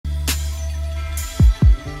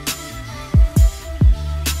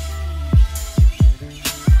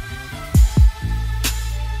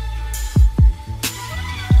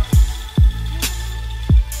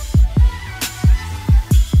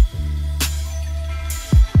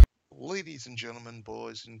Ladies and gentlemen,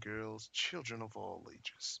 boys and girls, children of all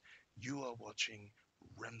ages, you are watching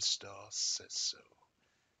Remstar Says So.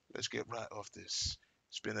 Let's get right off this.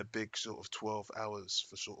 It's been a big sort of 12 hours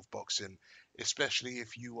for sort of boxing, especially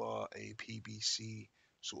if you are a PBC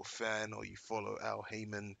sort of fan or you follow Al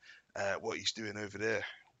Heyman, what he's doing over there.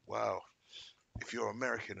 Wow. If you're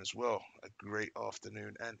American as well, a great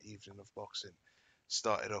afternoon and evening of boxing.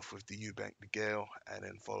 Started off with the Eubank de Gale and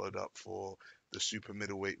then followed up for the super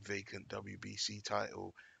middleweight vacant WBC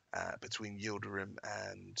title between Yildrim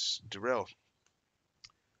and Direll.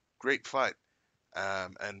 Great fight.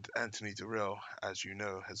 And Anthony Direll, as you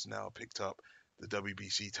know, has now picked up the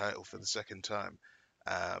WBC title for the second time.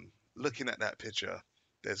 Looking at that picture,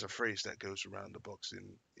 there's a phrase that goes around the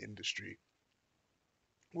boxing industry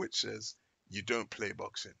which says, you don't play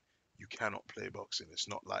boxing. You cannot play boxing. It's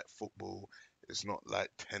not like football. It's not like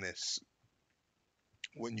tennis.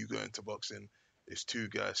 When you go into boxing, it's two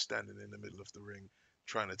guys standing in the middle of the ring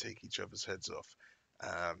trying to take each other's heads off.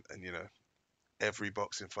 And every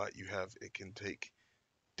boxing fight you have, it can take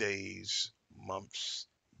days, months,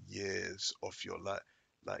 years off your life.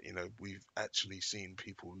 We've actually seen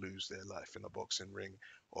people lose their life in a boxing ring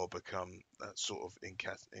or become sort of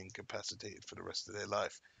incapacitated for the rest of their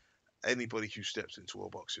life. Anybody who steps into a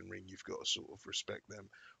boxing ring, you've got to sort of respect them,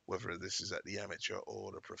 whether this is at the amateur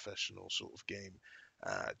or the professional sort of game.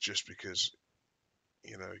 Just because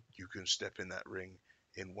you can step in that ring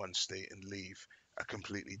in one state and leave a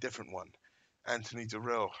completely different one. Anthony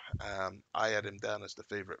Direll, I had him down as the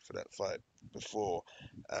favourite for that fight before.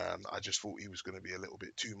 I just thought he was going to be a little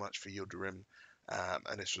bit too much for Yildrim,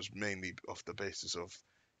 and this was mainly off the basis of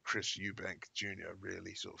Chris Eubank Jr.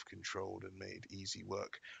 really sort of controlled and made easy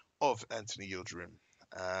work of Anthony Yildrim.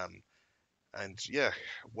 Um, and yeah,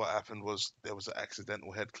 what happened was there was an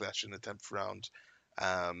accidental head clash in the 10th round,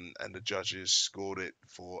 and the judges scored it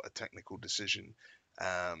for a technical decision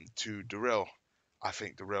to Direll. I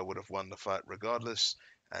think Direll would have won the fight regardless,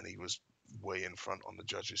 and he was way in front on the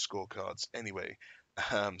judges' scorecards anyway.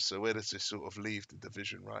 So where does this sort of leave the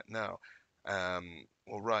division right now?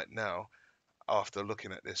 Right now, after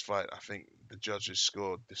looking at this fight, I think the judges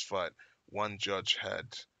scored this fight. One judge had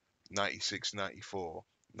 96-94,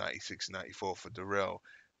 96-94 for Direll,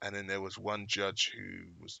 and then there was one judge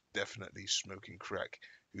who was definitely smoking crack,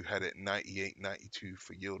 who had it 98-92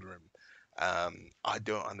 for Yildrim. I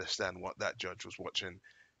don't understand what that judge was watching.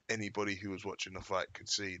 Anybody who was watching the fight could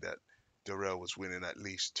see that Direll was winning at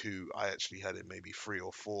least two. I actually had it maybe three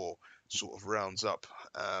or four sort of rounds up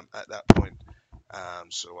at that point.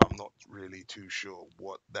 So I'm not really too sure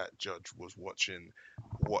what that judge was watching,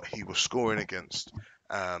 what he was scoring against.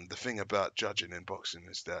 The thing about judging in boxing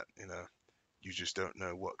is that, you just don't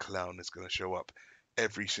know what clown is going to show up.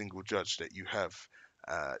 Every single judge that you have,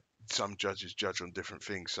 uh, some judges judge on different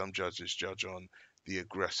things. Some judges judge on the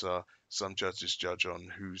aggressor. Some judges judge on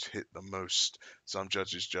who's hit the most. Some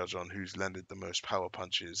judges judge on who's landed the most power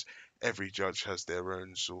punches. Every judge has their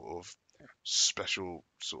own sort of special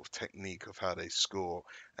sort of technique of how they score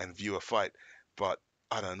and view a fight. But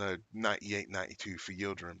I don't know, 98-92 for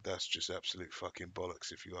Yildirim, that's just absolute fucking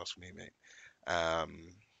bollocks if you ask me, mate. Um,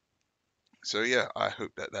 so yeah, I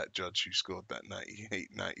hope that that judge who scored that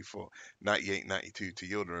 98-94, 98-92 to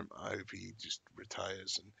Yildirim, I hope he just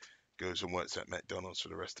retires and goes and works at McDonald's for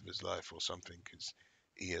the rest of his life or something, because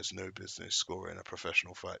he has no business scoring a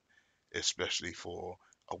professional fight, especially for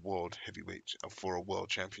a world heavyweight, for a world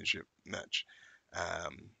championship match.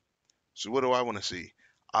 Um, so what do I want to see?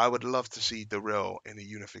 I would love to see Direll in a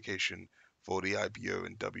unification for the IBO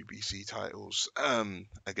and WBC titles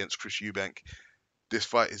against Chris Eubank. This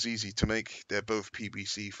fight is easy to make. They're both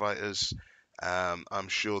PBC fighters. I'm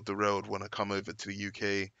sure Direll would want to come over to the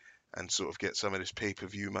UK and sort of get some of this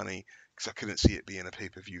pay-per-view money, because I couldn't see it being a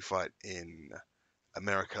pay-per-view fight in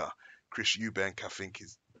America. Chris Eubank, I think,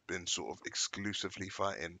 has been sort of exclusively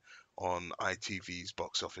fighting on ITV's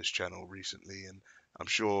box office channel recently, and I'm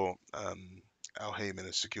sure Al Heyman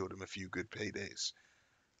has secured him a few good paydays.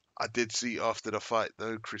 I did see after the fight,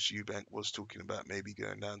 though, Chris Eubank was talking about maybe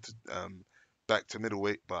going down to back to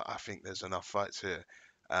middleweight, but I think there's enough fights here.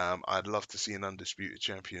 I'd love to see an undisputed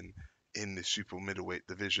champion in the super middleweight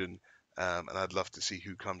division, and I'd love to see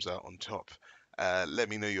who comes out on top. Let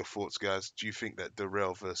me know your thoughts, guys. Do you think that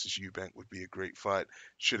Direll versus Eubank would be a great fight?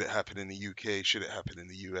 Should it happen in the UK? Should it happen in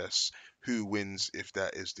the US? Who wins if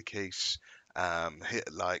that is the case?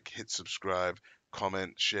 Hit like, hit subscribe,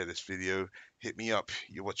 comment, share this video. Hit me up.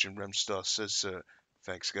 You're watching Remstar Says So.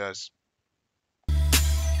 Thanks, guys.